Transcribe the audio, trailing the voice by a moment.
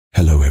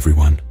Hello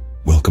everyone,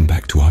 welcome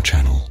back to our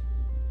channel.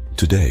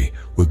 Today,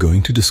 we're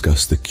going to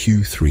discuss the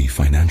Q3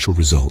 financial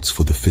results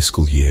for the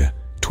fiscal year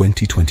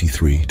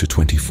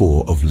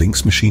 2023-24 of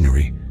Lynx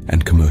Machinery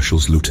and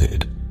Commercials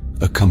Limited,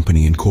 a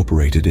company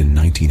incorporated in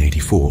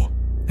 1984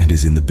 and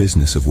is in the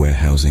business of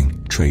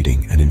warehousing,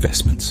 trading and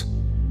investments.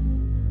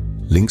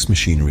 Lynx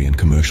Machinery and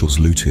Commercials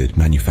Limited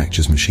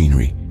manufactures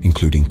machinery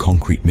including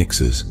concrete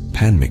mixers,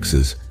 pan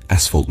mixers,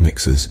 asphalt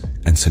mixers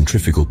and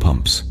centrifugal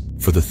pumps.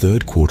 For the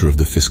third quarter of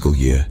the fiscal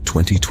year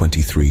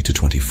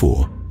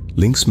 2023-24,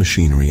 Lynx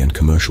Machinery and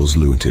Commercials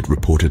Limited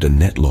reported a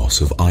net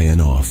loss of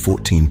INR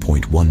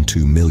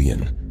 14.12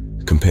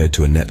 million, compared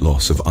to a net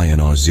loss of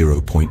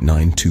INR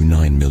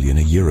 0.929 million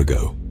a year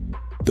ago.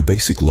 The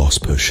basic loss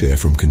per share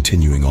from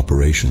continuing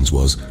operations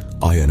was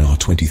INR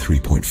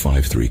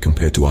 23.53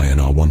 compared to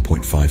INR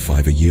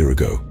 1.55 a year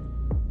ago.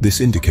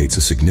 This indicates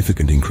a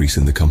significant increase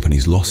in the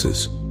company's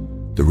losses.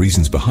 The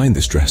reasons behind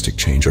this drastic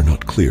change are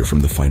not clear from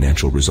the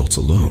financial results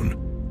alone,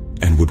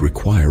 and would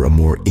require a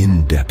more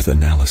in-depth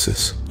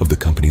analysis of the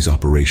company's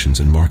operations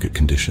and market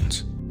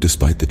conditions.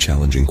 Despite the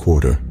challenging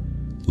quarter,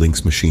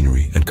 Lynx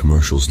Machinery and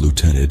Commercials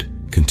Limited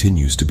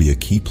continues to be a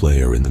key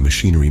player in the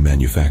machinery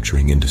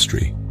manufacturing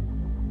industry.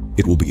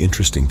 It will be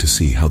interesting to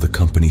see how the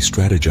company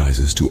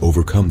strategizes to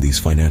overcome these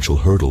financial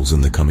hurdles in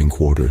the coming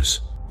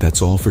quarters.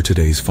 That's all for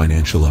today's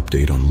financial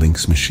update on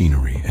Lynx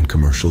Machinery and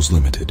Commercials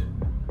Limited.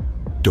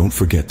 Don't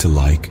forget to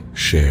like,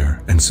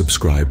 share, and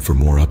subscribe for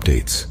more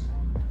updates.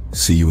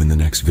 See you in the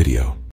next video.